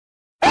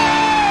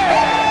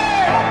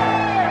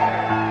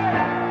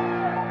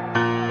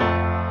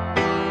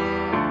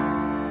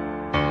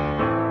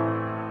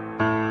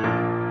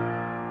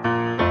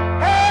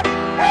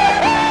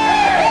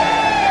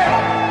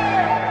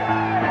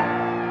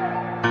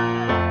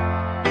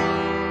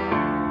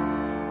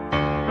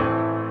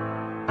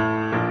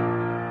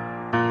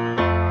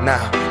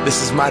Now,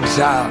 this is my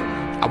job,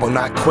 I will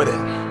not quit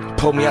it.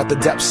 Pulled me out the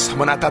depths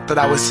when I thought that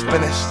I was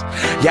finished.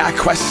 Yeah, I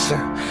question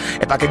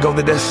if I could go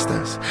the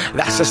distance.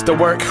 That's just the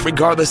work,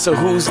 regardless of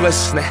who's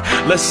listening.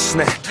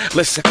 Listen.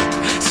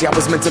 See, I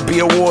was meant to be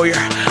a warrior,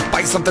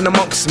 fight something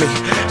amongst me,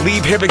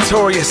 leave here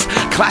victorious,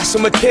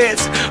 clashing with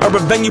kids, or a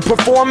venue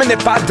performing.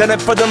 If I'd done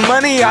it for the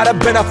money, I'd have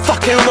been a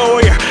fucking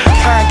lawyer.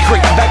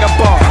 Concrete,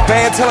 vagabond,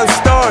 band telling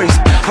stories.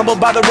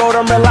 Humbled by the road,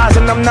 I'm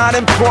realizing I'm not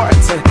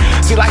important.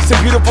 See, life's a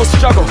beautiful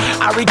struggle,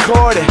 I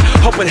record it.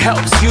 Hope it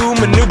helps you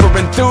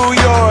maneuvering through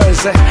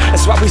yours.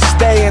 That's why we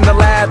stay in the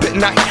lab at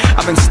night.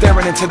 I've been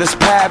staring into this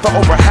pad for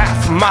over half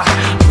of my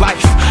life.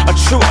 A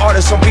true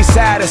artist won't be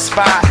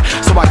satisfied,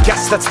 so I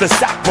guess that's the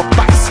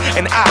sacrifice.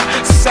 And I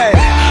said,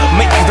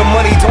 make the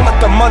money, don't let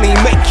the money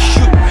make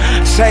you.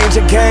 Change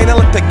the game and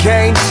let the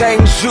game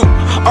change you.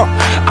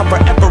 I'll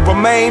forever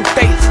remain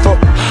faithful,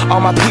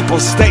 all my people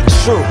stay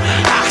true.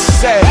 I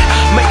said,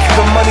 make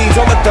the money,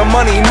 don't let the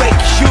money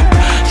make you.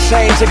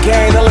 Change the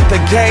game and let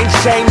the game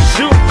change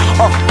you.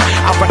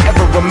 I'll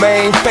forever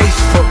remain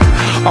faithful,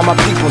 all my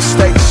people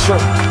stay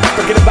true.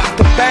 Forget about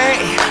the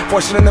fame,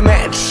 fortune in the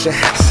mansion,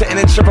 sitting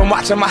and tripping,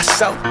 watching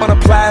myself on a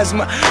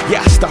plasma.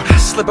 Yeah, I start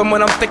slipping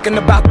when I'm thinking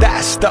about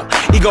that stuff.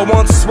 Ego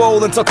once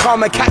swole until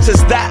karma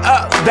catches that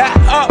up.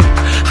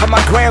 I'm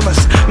my grandma's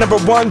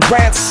 #1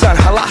 grandson.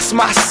 I lost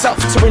myself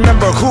to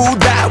remember who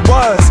that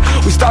was.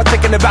 We start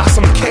thinking about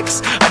some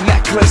kicks, a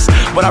necklace.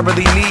 What I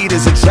really need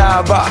is a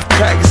job off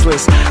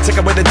Craigslist. Take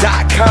away the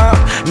 .com,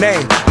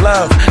 name,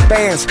 love,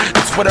 fans,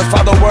 the Twitter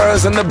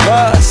followers, and the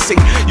buzz. See,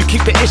 you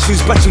keep the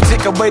issues, but you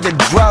take away the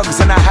drugs.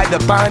 And I had to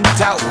find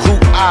out who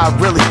I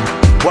really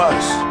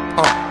was.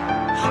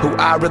 Who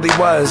I really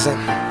was. And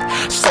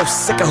so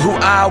sick of who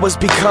I was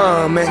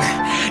becoming.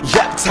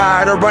 Yep,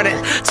 tired of running.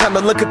 Time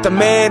to look at the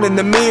man in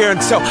the mirror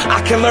until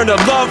I can learn to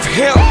love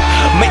him.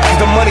 Make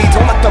the money,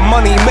 don't let the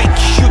money make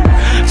you.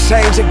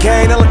 Change the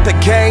game and let the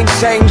game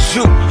change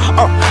you.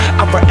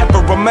 I'll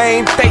forever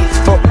remain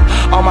faithful,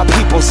 all my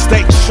people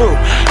stay true.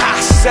 I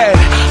said,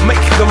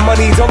 make the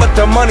money, don't let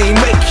the money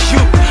make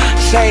you.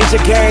 Change the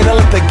game and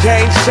let the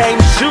game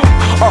change you.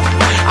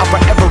 I'll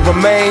forever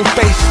remain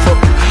faithful,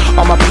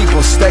 all my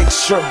people stay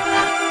true.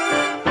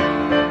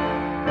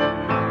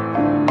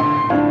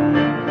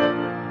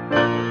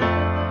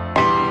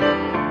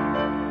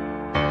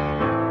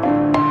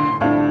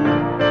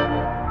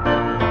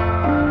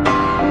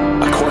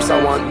 I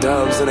want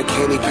doves and a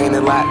candy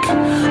painted lack.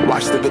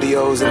 Watch the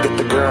videos and get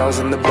the girls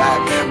in the back.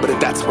 But if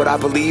that's what I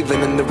believe in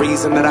and the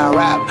reason that I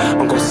rap,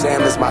 Uncle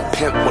Sam is my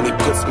pimp when he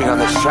puts me on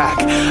the track.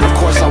 Of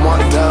course I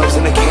want doves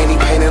and a candy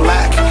painted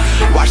lack.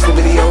 Watch the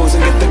videos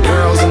and get the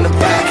girls in the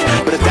back.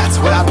 But if that's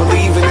what I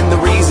believe in and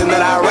the reason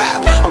that I rap,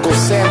 Uncle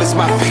Sam is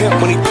my pimp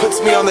when he puts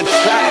me on the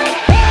track.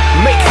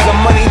 Make the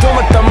money, don't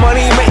let the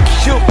money make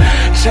you.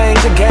 Change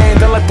the game,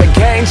 don't let the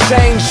game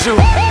change you.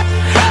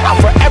 I'll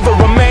forever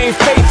remain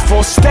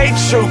faithful, stay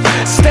true.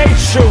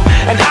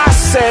 And I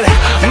said,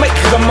 make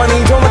the money,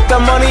 don't let the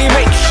money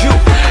make you.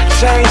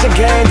 Change the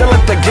game, don't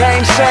let the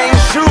game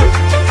change you.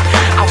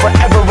 I'll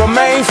forever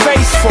remain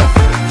faithful.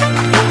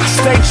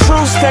 Stay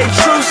true.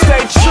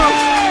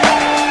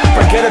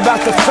 Forget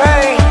about the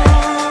fame.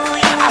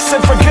 I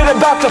said forget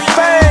about the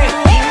fame.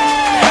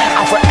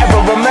 I'll forever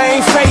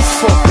remain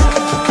faithful.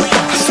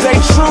 Stay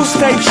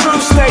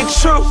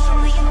true.